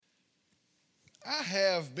I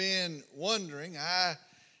have been wondering how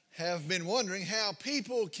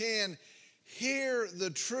people can hear the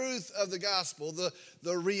truth of the gospel,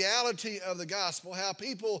 the reality of the gospel, how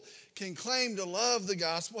people can claim to love the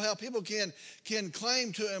gospel, how people can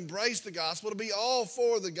claim to embrace the gospel, to be all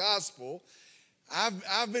for the gospel.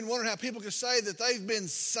 I've been wondering how people can say that they've been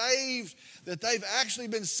saved, that they've actually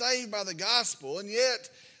been saved by the gospel, and yet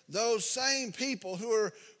those same people who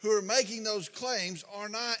are making those claims are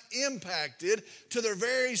not impacted to their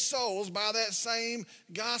very souls by that same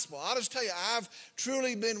gospel. I'll just tell you, I've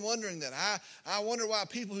truly been wondering that. I wonder why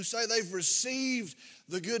people who say they've received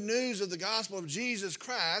the good news of the gospel of Jesus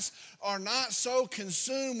Christ are not so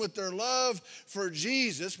consumed with their love for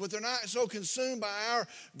Jesus, they're not so consumed by our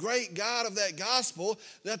great God of that gospel,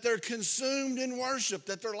 that they're consumed in worship,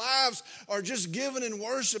 that their lives are just given in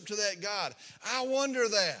worship to that God. I wonder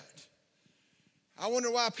that. I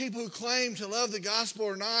wonder why people who claim to love the gospel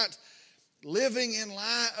are not living in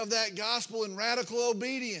light of that gospel in radical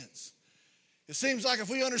obedience. It seems like if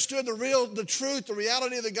we understood the truth, the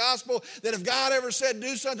reality of the gospel, that if God ever said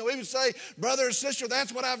do something, we would say, brother or sister,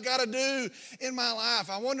 that's what I've got to do in my life.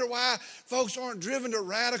 I wonder why folks aren't driven to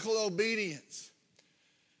radical obedience.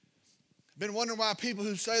 I've been wondering why people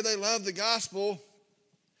who say they love the gospel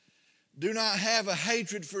do not have a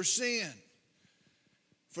hatred for sin,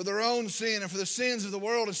 for their own sin and for the sins of the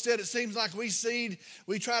world. Instead, it seems like we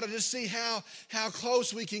try to just see how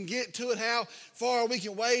close we can get to it, how far we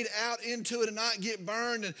can wade out into it and not get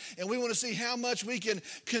burned. And we want to see how much we can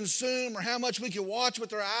consume or how much we can watch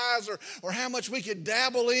with our eyes or how much we can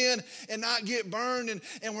dabble in and not get burned.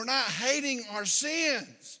 And we're not hating our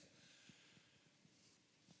sins.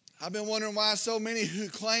 I've been wondering why so many who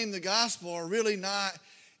claim the gospel are really not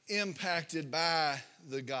impacted by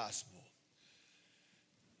the gospel.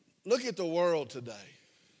 Look at the world today.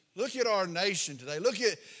 Look at our nation today. Look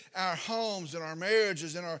at our homes and our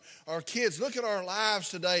marriages and our kids. Look at our lives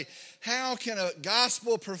today. How can a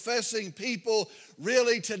gospel-professing people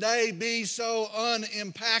really today be so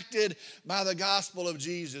unimpacted by the gospel of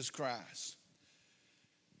Jesus Christ?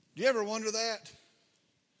 Do you ever wonder that?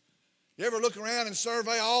 You ever look around and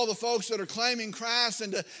survey all the folks that are claiming Christ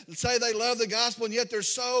and to say they love the gospel, and yet they're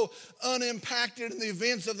so unimpacted in the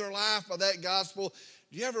events of their life by that gospel?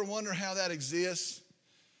 Do you ever wonder how that exists?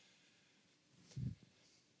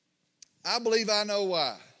 I believe I know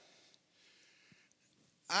why.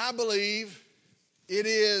 I believe it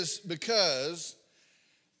is because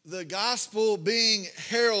the gospel being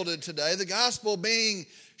heralded today, the gospel being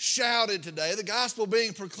shouted today, the gospel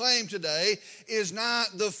being proclaimed today is not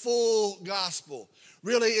the full gospel.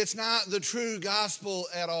 Really, it's not the true gospel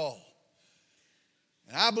at all.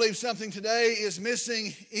 And I believe something today is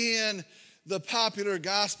missing in the popular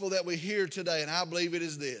gospel that we hear today, and I believe it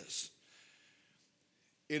is this.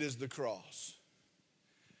 It is the cross.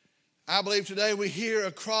 I believe today we hear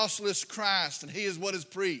a crossless Christ, and he is what is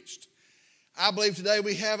preached. I believe today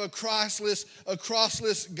we have a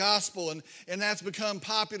crossless gospel, and that's become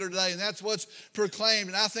popular today, and that's what's proclaimed.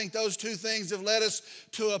 And I think those two things have led us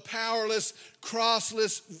to a powerless,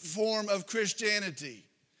 crossless form of Christianity.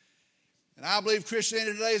 And I believe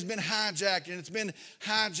Christianity today has been hijacked, and it's been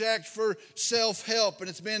hijacked for self-help, and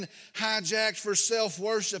it's been hijacked for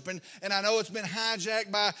self-worship, and I know it's been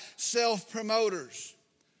hijacked by self-promoters.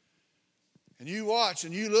 And you watch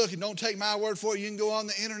and you look, and don't take my word for it. You can go on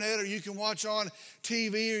the internet, or you can watch on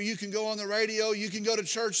TV, or you can go on the radio. You can go to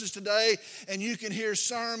churches today, and you can hear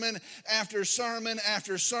sermon after sermon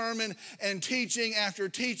after sermon and teaching after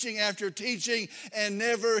teaching after teaching and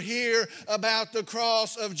never hear about the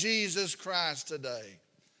cross of Jesus Christ today.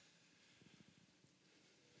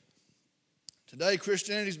 Today,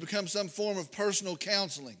 Christianity has become some form of personal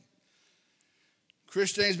counseling.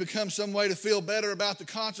 Christianity has become some way to feel better about the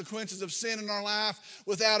consequences of sin in our life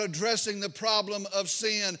without addressing the problem of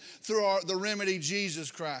sin through the remedy, Jesus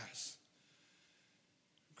Christ.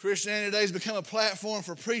 Christianity today has become a platform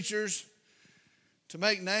for preachers to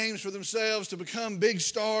make names for themselves, to become big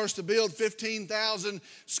stars, to build 15,000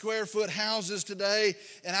 square foot houses today.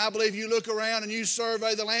 And I believe you look around and you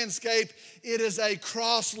survey the landscape, it is a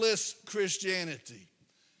crossless Christianity.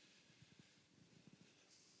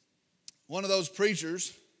 One of those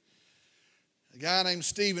preachers, a guy named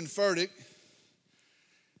Stephen Furtick,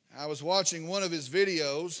 I was watching one of his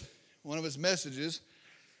videos, one of his messages.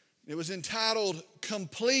 It was entitled,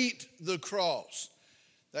 "Complete the Cross."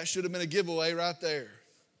 That should have been a giveaway right there.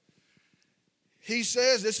 He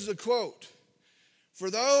says, this is a quote, "For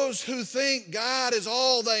those who think God is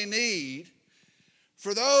all they need,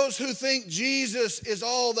 for those who think Jesus is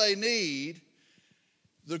all they need,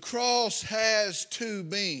 the cross has two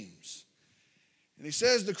beams. And he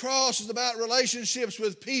says the cross is about relationships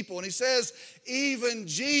with people. And he says even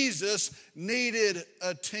Jesus needed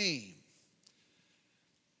a team.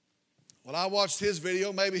 Well, I watched his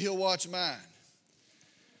video. Maybe he'll watch mine.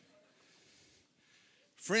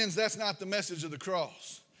 Friends, that's not the message of the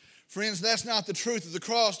cross. Friends, that's not the truth of the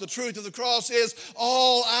cross. The truth of the cross is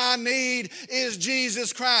all I need is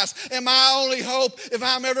Jesus Christ. And my only hope, if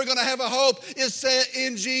I'm ever going to have a hope, is set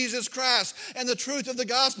in Jesus Christ. And the truth of the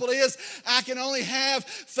gospel is I can only have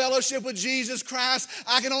fellowship with Jesus Christ.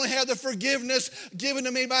 I can only have the forgiveness given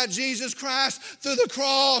to me by Jesus Christ through the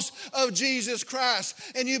cross of Jesus Christ.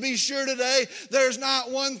 And you be sure today, there's not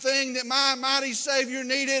one thing that my mighty Savior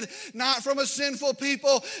needed, not from a sinful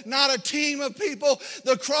people, not a team of people.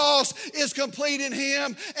 The cross is complete in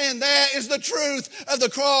him, and that is the truth of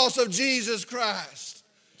the cross of Jesus Christ.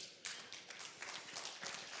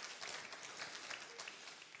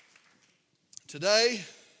 Today,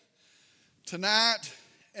 tonight,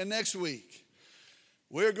 and next week,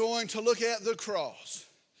 we're going to look at the cross.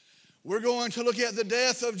 We're going to look at the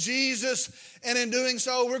death of Jesus, and in doing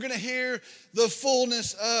so, we're going to hear the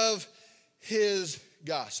fullness of his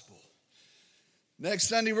gospel. Next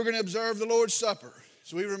Sunday, we're going to observe the Lord's Supper.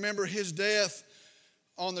 So we remember his death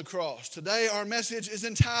on the cross. Today our message is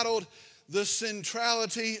entitled, The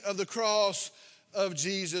Centrality of the Cross of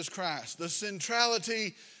Jesus Christ. The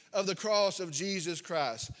centrality of the cross of Jesus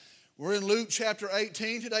Christ. We're in Luke chapter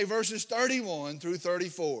 18 today, verses 31 through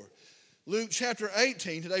 34. Luke chapter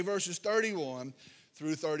 18 today, verses 31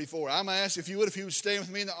 through 34. I'm going to ask if you would stand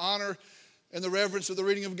with me in the honor and the reverence of the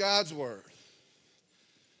reading of God's word.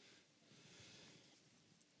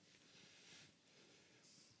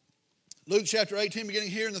 Luke chapter 18,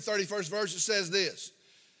 beginning here in the 31st verse, it says this.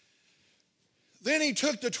 Then he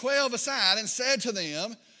took the 12 aside and said to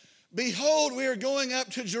them, Behold, we are going up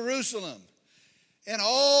to Jerusalem, and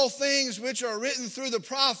all things which are written through the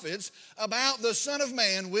prophets about the Son of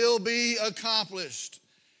Man will be accomplished.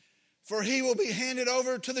 For he will be handed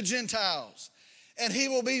over to the Gentiles, and he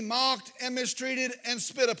will be mocked and mistreated and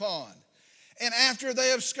spit upon. And after they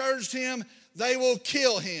have scourged him, they will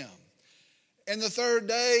kill him. And the third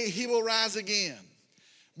day he will rise again.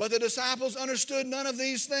 But the disciples understood none of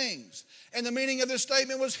these things, and the meaning of this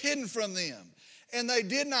statement was hidden from them, and they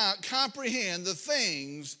did not comprehend the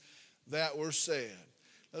things that were said.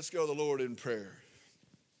 Let's go to the Lord in prayer.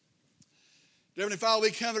 Dear Heavenly Father,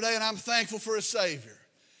 we come today, and I'm thankful for a Savior.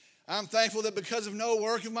 I'm thankful that because of no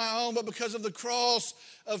work of my own, but because of the cross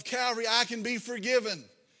of Calvary, I can be forgiven,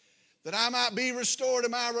 that I might be restored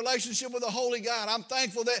in my relationship with the Holy God. I'm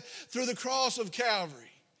thankful that through the cross of Calvary,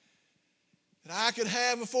 that I could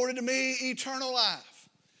have afforded to me eternal life.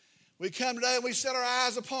 We come today and we set our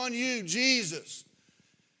eyes upon you, Jesus.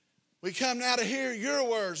 We come now to hear your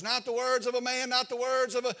words, not the words of a man, not the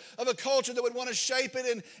words of a culture that would want to shape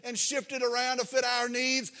it and shift it around to fit our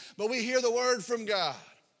needs, but we hear the word from God.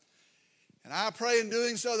 And I pray in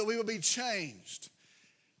doing so that we will be changed.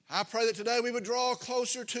 I pray that today we would draw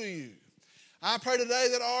closer to you. I pray today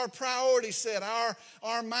that our priority set, our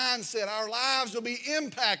mindset, our lives will be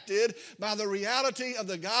impacted by the reality of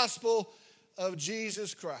the gospel of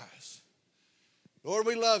Jesus Christ. Lord,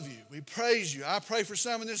 we love you. We praise you. I pray for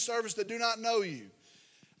some in this service that do not know you.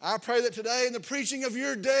 I pray that today in the preaching of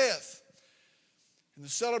your death, in the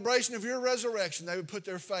celebration of your resurrection, they would put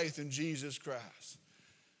their faith in Jesus Christ.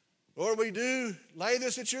 Lord, we do lay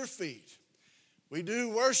this at your feet. We do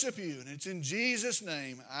worship you, and it's in Jesus'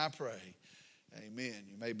 name I pray. Amen.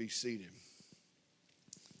 You may be seated.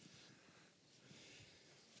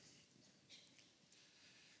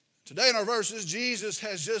 Today in our verses, Jesus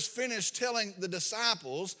has just finished telling the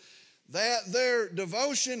disciples that their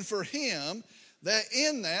devotion for him, that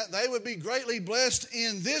in that they would be greatly blessed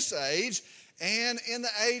in this age and in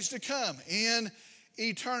the age to come, in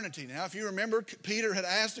eternity. Now, if you remember, Peter had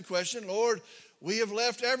asked the question, Lord, we have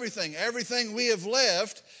left everything we have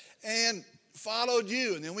left and followed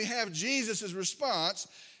you. And then we have Jesus' response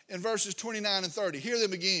in verses 29 and 30. Hear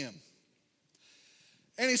them again.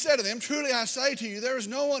 And he said to them, Truly I say to you, there is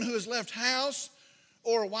no one who has left house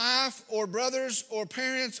or wife or brothers or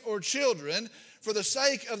parents or children for the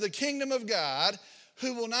sake of the kingdom of God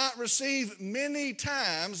who will not receive many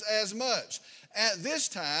times as much at this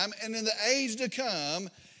time and in the age to come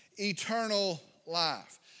eternal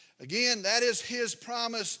life. Again, that is his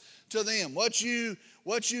promise to them. What you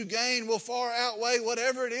gain will far outweigh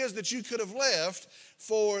whatever it is that you could have left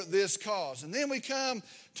for this cause. And then we come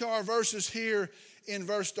to our verses here in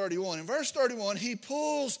verse 31. In verse 31, he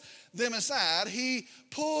pulls them aside. He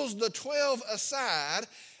pulls the 12 aside,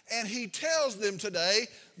 and he tells them today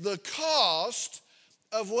the cost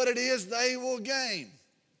of what it is they will gain.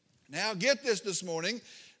 Now get this morning.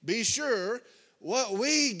 Be sure what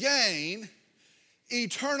we gain,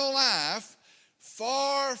 eternal life,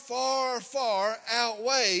 far, far, far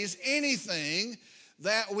outweighs anything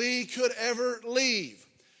that we could ever leave.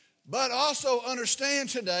 But also understand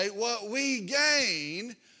today what we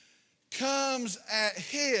gain comes at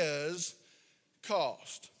His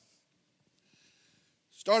cost.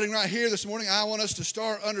 Starting right here this morning, I want us to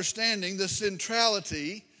start understanding the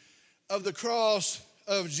centrality of the cross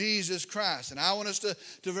of Jesus Christ. And I want us to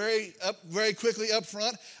very quickly up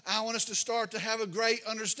front, I want us to start to have a great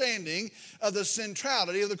understanding of the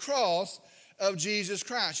centrality of the cross of Jesus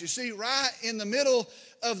Christ. You see, right in the middle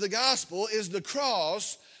of the gospel is the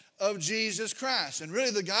cross of Jesus Christ. And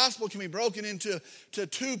really the gospel can be broken into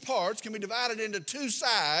two parts, can be divided into two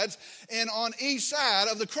sides, and on each side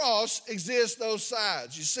of the cross exist those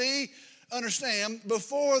sides. You see, understand,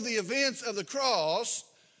 before the events of the cross,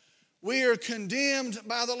 we are condemned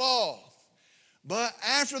by the law. But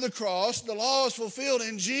after the cross, the law is fulfilled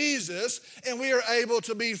in Jesus, and we are able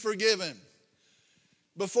to be forgiven.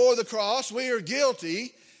 Before the cross, we are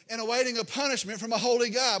guilty and awaiting a punishment from a holy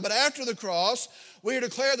God. But after the cross, we are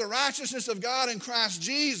declared the righteousness of God in Christ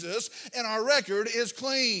Jesus, and our record is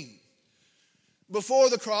clean. Before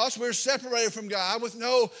the cross, we're separated from God with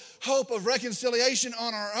no hope of reconciliation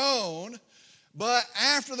on our own. But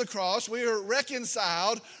after the cross, we are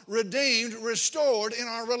reconciled, redeemed, restored in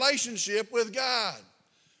our relationship with God.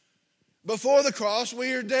 Before the cross,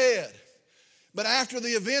 we are dead. But after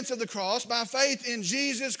the events of the cross, by faith in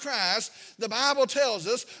Jesus Christ, the Bible tells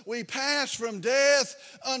us we pass from death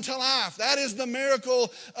unto life. That is the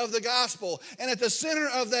miracle of the gospel. And at the center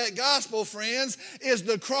of that gospel, friends, is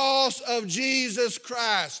the cross of Jesus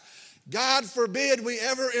Christ. God forbid we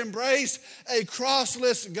ever embrace a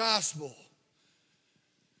crossless gospel.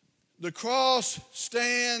 The cross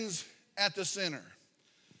stands at the center.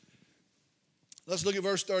 Let's look at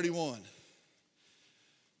verse 31.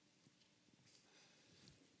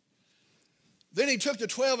 Then he took the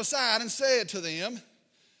 12 aside and said to them,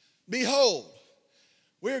 Behold,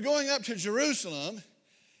 we are going up to Jerusalem,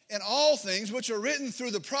 and all things which are written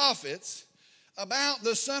through the prophets about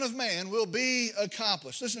the Son of Man will be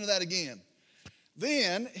accomplished. Listen to that again.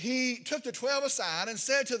 Then he took the 12 aside and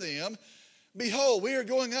said to them, Behold, we are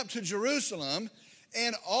going up to Jerusalem,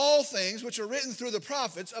 and all things which are written through the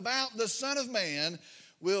prophets about the Son of Man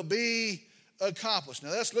will be accomplished. Now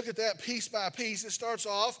let's look at that piece by piece. It starts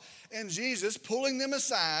off, and Jesus, pulling them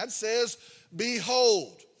aside, says,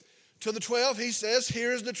 Behold. To the 12, he says,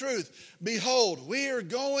 here's the truth. Behold, we are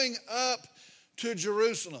going up to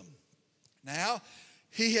Jerusalem. Now,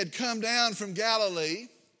 he had come down from Galilee.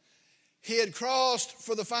 He had crossed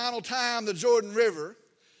for the final time the Jordan River.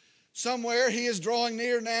 Somewhere he is drawing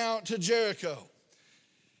near now to Jericho.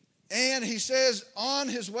 And he says, on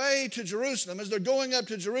his way to Jerusalem, as they're going up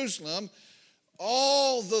to Jerusalem,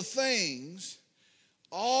 all the things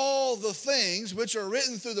which are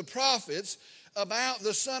written through the prophets about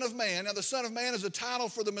the Son of Man. Now, the Son of Man is a title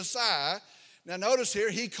for the Messiah. Now, notice here,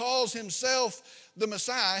 he calls himself the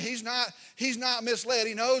Messiah. He's not misled.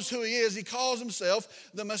 He knows who he is. He calls himself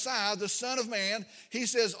the Messiah, the Son of Man. He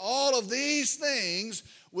says, all of these things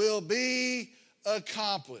will be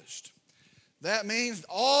accomplished. That means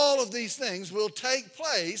all of these things will take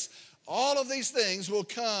place. All of these things will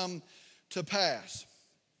come to pass.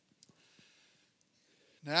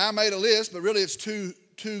 Now, I made a list, but really it's too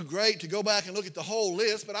great to go back and look at the whole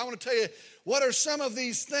list. But I want to tell you, what are some of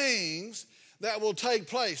these things that will take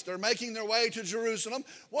place? They're making their way to Jerusalem.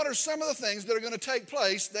 What are some of the things that are going to take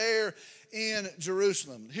place there in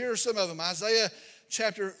Jerusalem? Here are some of them. Isaiah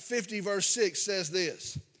chapter 50, verse 6 says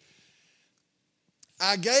this.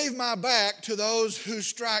 I gave my back to those who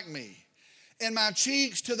strike me, and my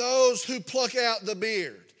cheeks to those who pluck out the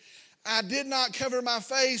beard. I did not cover my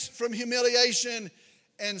face from humiliation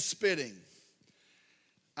and spitting.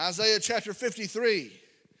 Isaiah chapter 53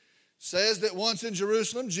 says that once in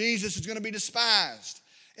Jerusalem, Jesus is going to be despised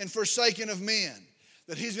and forsaken of men,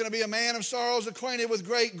 that he's going to be a man of sorrows, acquainted with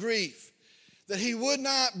great grief, that he would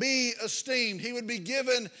not be esteemed. He would be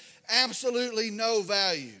given absolutely no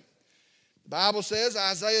value. The Bible says,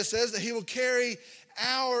 Isaiah says, that he will carry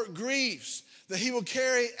our griefs, that he will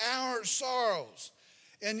carry our sorrows.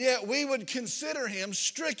 And yet we would consider him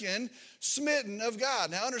stricken, smitten of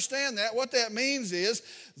God. Now understand that. What that means is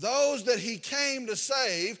those that he came to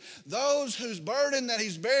save, those whose burden that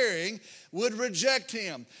he's bearing would reject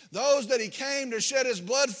him. Those that he came to shed his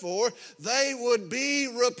blood for, they would be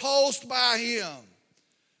repulsed by him.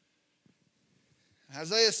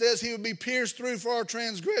 Isaiah says he would be pierced through for our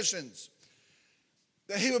transgressions,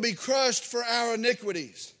 that he would be crushed for our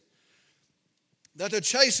iniquities. that the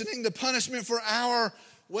chastening, the punishment for our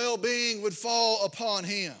well-being would fall upon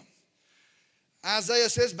him. Isaiah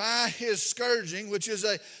says, by his scourging, which is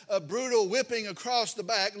a brutal whipping across the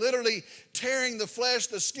back, literally tearing the flesh,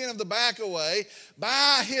 the skin of the back away,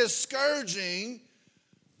 by his scourging,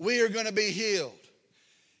 we are going to be healed.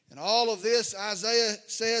 And all of this, Isaiah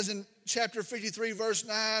says in chapter 53, verse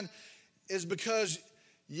 9, is because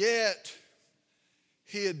yet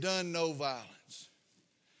he had done no violence.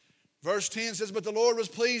 Verse 10 says, but the Lord was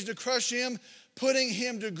pleased to crush him, putting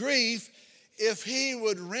him to grief, if he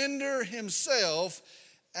would render himself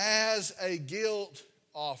as a guilt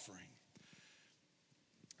offering.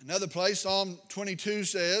 Another place, Psalm 22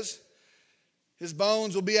 says, his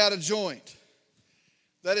bones will be out of joint,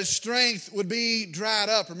 that his strength would be dried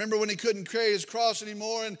up. Remember when he couldn't carry his cross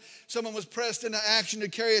anymore and someone was pressed into action to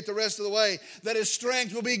carry it the rest of the way, that his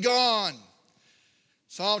strength will be gone.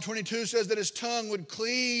 Psalm 22 says that his tongue would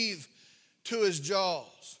cleave to his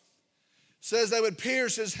jaws. Says they would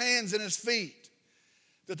pierce his hands and his feet,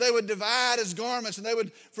 that they would divide his garments and they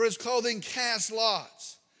would, for his clothing, cast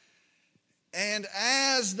lots. And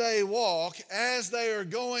as they walk, as they are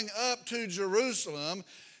going up to Jerusalem,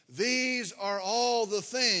 these are all the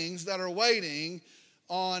things that are waiting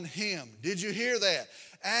on him. Did you hear that?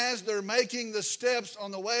 As they're making the steps on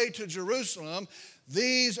the way to Jerusalem,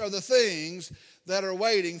 these are the things that are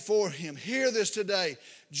waiting for him. Hear this today.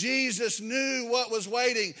 Jesus knew what was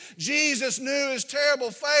waiting. Jesus knew his terrible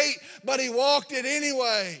fate, but he walked it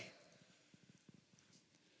anyway.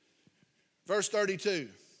 Verse 32.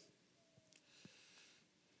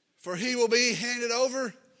 For he will be handed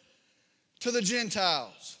over to the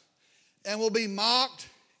Gentiles and will be mocked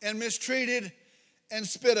and mistreated and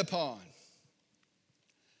spit upon.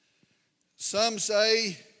 Some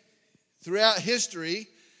say throughout history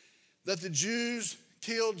that the Jews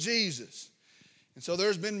killed Jesus. And so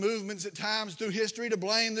there's been movements at times through history to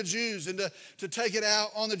blame the Jews and to take it out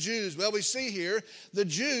on the Jews. Well, we see here the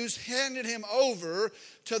Jews handed him over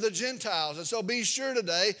to the Gentiles. And so be sure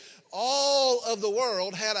today, all of the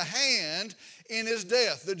world had a hand in his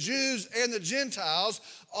death. The Jews and the Gentiles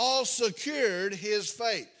all secured his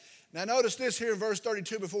fate. Now notice this here in verse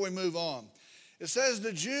 32 before we move on. It says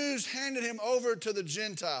the Jews handed him over to the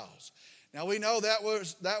Gentiles. Now we know that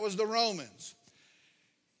was the Romans.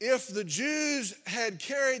 If the Jews had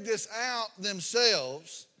carried this out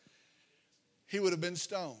themselves, he would have been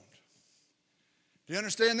stoned. Do you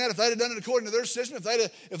understand that? If they'd have done it according to their system, if they'd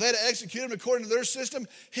have executed him according to their system,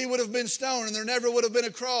 he would have been stoned and there never would have been a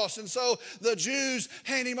cross. And so the Jews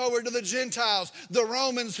hand him over to the Gentiles, the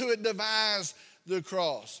Romans who had devised the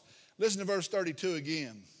cross. Listen to verse 32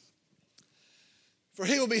 again. For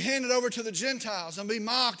he will be handed over to the Gentiles and be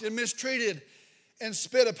mocked and mistreated and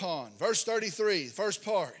spit upon. Verse 33, first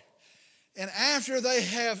part. And after they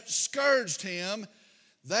have scourged him,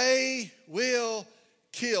 they will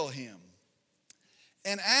kill him.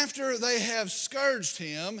 And after they have scourged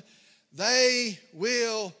him, they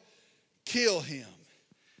will kill him.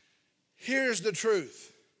 Here's the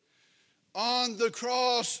truth. On the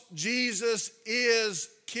cross, Jesus is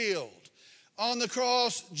killed. On the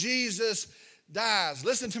cross, Jesus dies.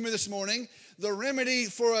 Listen to me this morning. The remedy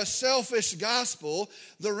for a selfish gospel,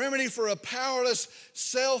 the remedy for a powerless,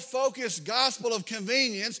 self-focused gospel of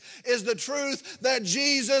convenience is the truth that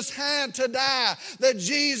Jesus had to die, that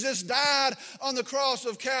Jesus died on the cross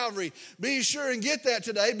of Calvary. Be sure and get that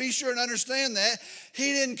today. Be sure and understand that.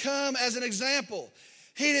 He didn't come as an example.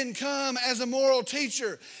 He didn't come as a moral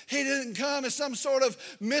teacher. He didn't come as some sort of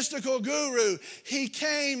mystical guru. He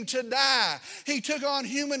came to die. He took on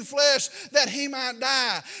human flesh that he might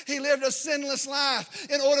die. He lived a sinless life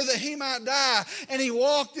in order that he might die. And he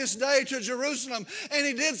walked this day to Jerusalem. And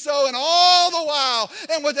he did so, and all the while,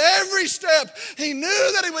 and with every step, he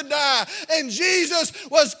knew that he would die. And Jesus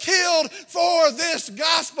was killed for this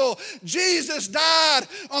gospel. Jesus died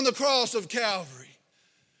on the cross of Calvary.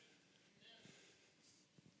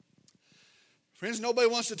 Friends, nobody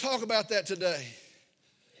wants to talk about that today.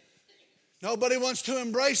 Nobody wants to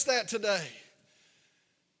embrace that today.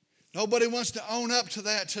 Nobody wants to own up to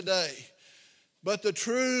that today. But the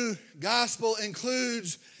true gospel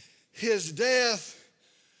includes his death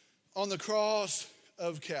on the cross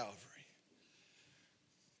of Calvary.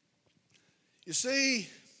 You see,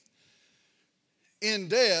 in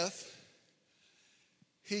death,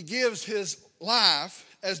 he gives his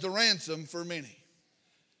life as the ransom for many.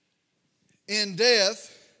 In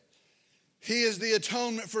death, he is the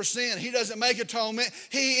atonement for sin. He doesn't make atonement.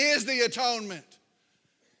 He is the atonement.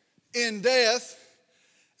 In death,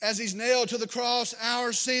 as he's nailed to the cross,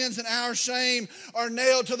 our sins and our shame are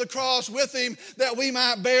nailed to the cross with him that we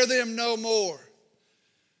might bear them no more.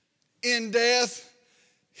 In death,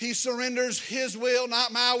 he surrenders his will,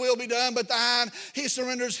 not my will be done, but thine. He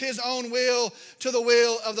surrenders his own will to the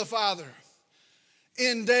will of the Father.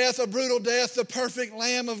 In death, a brutal death, the perfect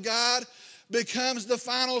Lamb of God becomes the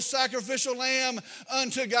final sacrificial lamb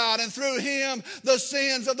unto God. And through him, the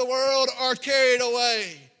sins of the world are carried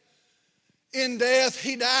away. In death,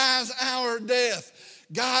 he dies our death.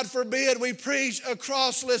 God forbid we preach a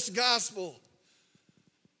crossless gospel.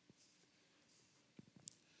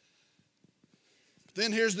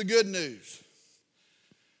 Then here's the good news.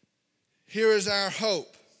 Here is our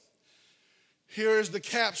hope. Here is the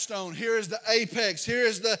capstone. Here is the apex. Here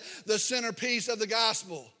is the centerpiece of the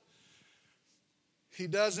gospel. He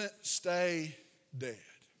doesn't stay dead.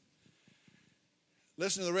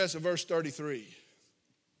 Listen to the rest of verse 33.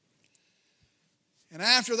 And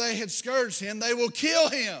after they had scourged him, they will kill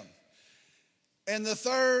him. And the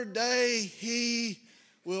third day he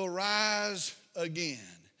will rise again.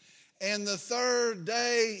 And the third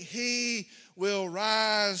day he will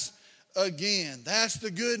rise again. That's the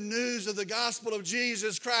good news of the gospel of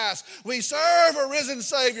Jesus Christ. We serve a risen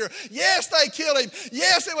Savior. Yes, they killed him.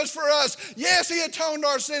 Yes, it was for us. Yes, he atoned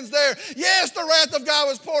our sins there. Yes, the wrath of God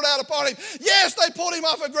was poured out upon him. Yes, they pulled him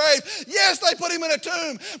off a grave. Yes, they put him in a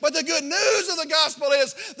tomb. But the good news of the gospel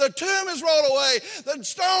is the tomb is rolled away. The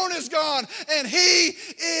stone is gone. And he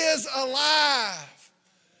is alive.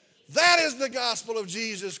 That is the gospel of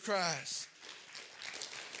Jesus Christ.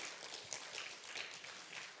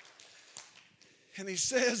 And he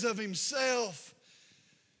says of himself,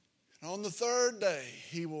 on the third day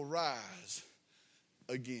he will rise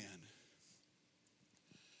again.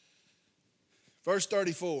 Verse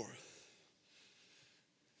 34.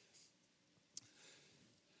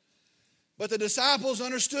 But the disciples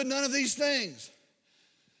understood none of these things,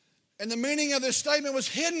 and the meaning of this statement was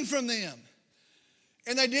hidden from them.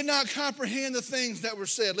 And they did not comprehend the things that were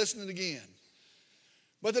said. Listen to it again.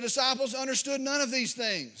 But the disciples understood none of these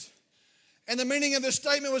things. And the meaning of this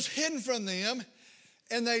statement was hidden from them.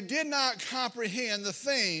 And they did not comprehend the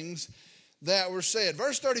things that were said.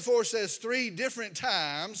 Verse 34 says 3 different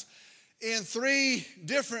times in 3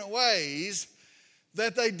 different ways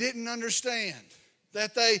that they didn't understand.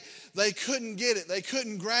 That they couldn't get it. They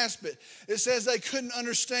couldn't grasp it. It says they couldn't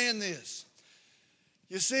understand this.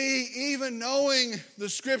 You see, even knowing the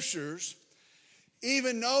scriptures,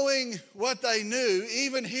 even knowing what they knew,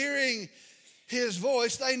 even hearing his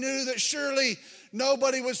voice, they knew that surely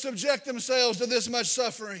nobody would subject themselves to this much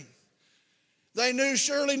suffering. They knew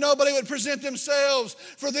surely nobody would present themselves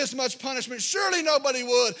for this much punishment. Surely nobody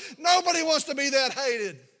would. Nobody wants to be that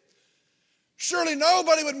hated. Surely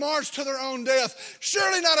nobody would march to their own death.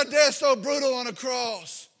 Surely not a death so brutal on a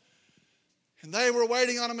cross. And they were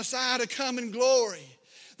waiting on a Messiah to come in glory.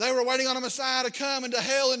 They were waiting on a Messiah to come into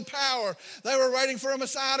hell in power. They were waiting for a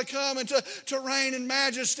Messiah to come and to reign in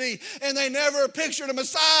majesty. And they never pictured a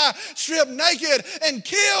Messiah stripped naked and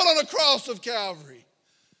killed on a cross of Calvary.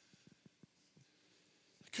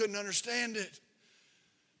 They couldn't understand it.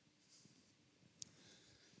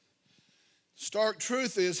 Stark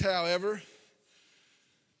truth is, however,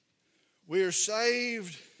 we are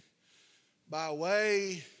saved by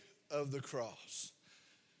way of the cross.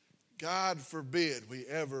 God forbid we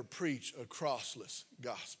ever preach a crossless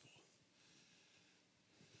gospel.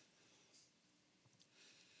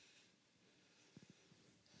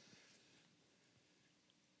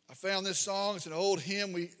 I found this song. It's an old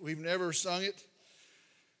hymn. We've never sung it.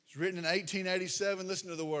 It's written in 1887. Listen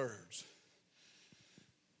to the words.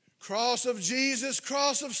 Cross of Jesus,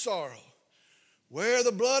 cross of sorrow, where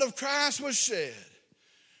the blood of Christ was shed.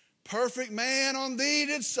 Perfect man on thee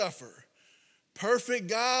did suffer. Perfect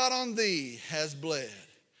God on thee has bled.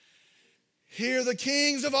 Here the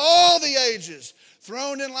kings of all the ages,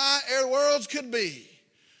 throned in light ere worlds could be,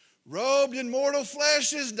 robed in mortal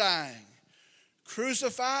flesh is dying,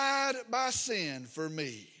 crucified by sin for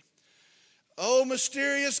me. O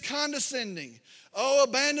mysterious condescending, O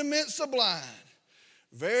abandonment sublime,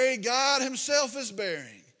 very God himself is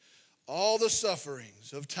bearing all the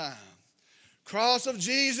sufferings of time. Cross of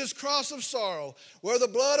Jesus, cross of sorrow, where the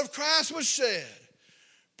blood of Christ was shed.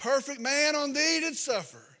 Perfect man on thee did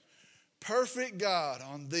suffer. Perfect God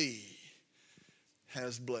on thee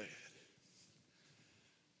has bled.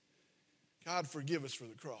 God, forgive us for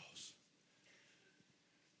the cross.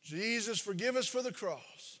 Jesus, forgive us for the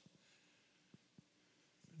cross.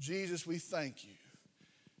 Jesus, we thank you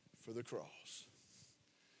for the cross.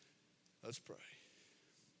 Let's pray.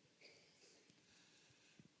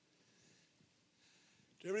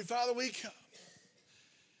 Dear Heavenly Father, we come.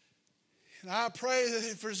 And I pray that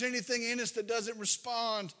if there's anything in us that doesn't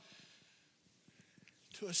respond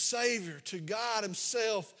to a Savior, to God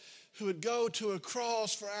himself who would go to a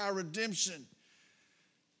cross for our redemption.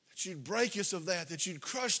 That you'd break us of that you'd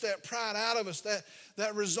crush that pride out of us,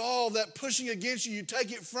 that resolve, that pushing against you, you'd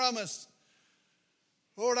take it from us.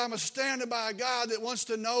 Lord, I'm standing by a God that wants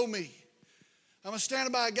to know me. I'm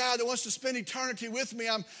standing by a God that wants to spend eternity with me.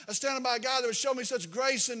 I'm standing by a God that would show me such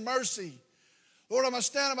grace and mercy. Lord, I'm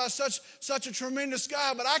standing by such a tremendous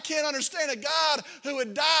God, but I can't understand a God who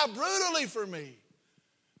would die brutally for me.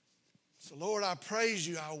 So, Lord, I praise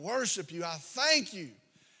you. I worship you. I thank you.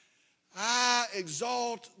 I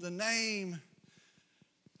exalt the name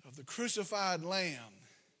of the crucified Lamb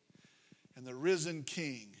and the risen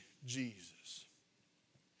King, Jesus.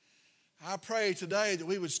 I pray today that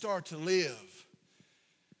we would start to live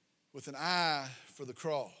with an eye for the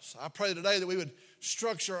cross. I pray today that we would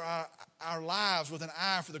structure our lives with an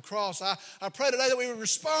eye for the cross. I pray today that we would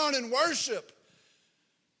respond in worship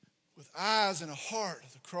with eyes and a heart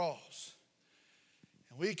of the cross.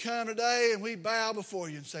 And we come today and we bow before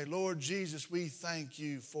you and say, Lord Jesus, we thank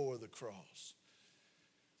you for the cross.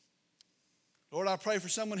 Lord, I pray for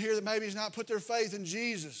someone here that maybe has not put their faith in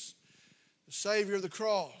Jesus, the Savior of the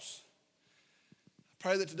cross. I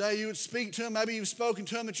pray that today you would speak to them. Maybe you've spoken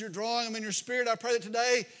to them, that you're drawing them in your spirit. I pray that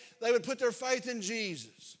today they would put their faith in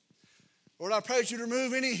Jesus. Lord, I pray that you'd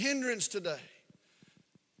remove any hindrance today.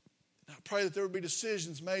 I pray that there would be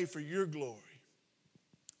decisions made for your glory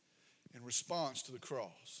in response to the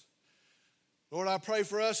cross. Lord, I pray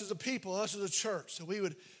for us as a people, us as a church, that we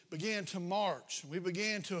would begin to march, we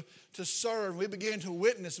begin to serve, we begin to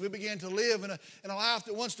witness, we begin to live in a life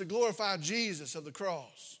that wants to glorify Jesus of the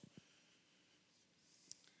cross.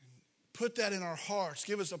 Put that in our hearts.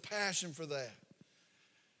 Give us a passion for that.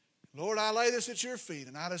 Lord, I lay this at your feet,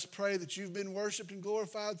 and I just pray that you've been worshiped and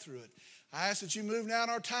glorified through it. I ask that you move now in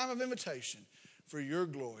our time of invitation for your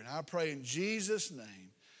glory. And I pray in Jesus'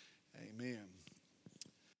 name, amen.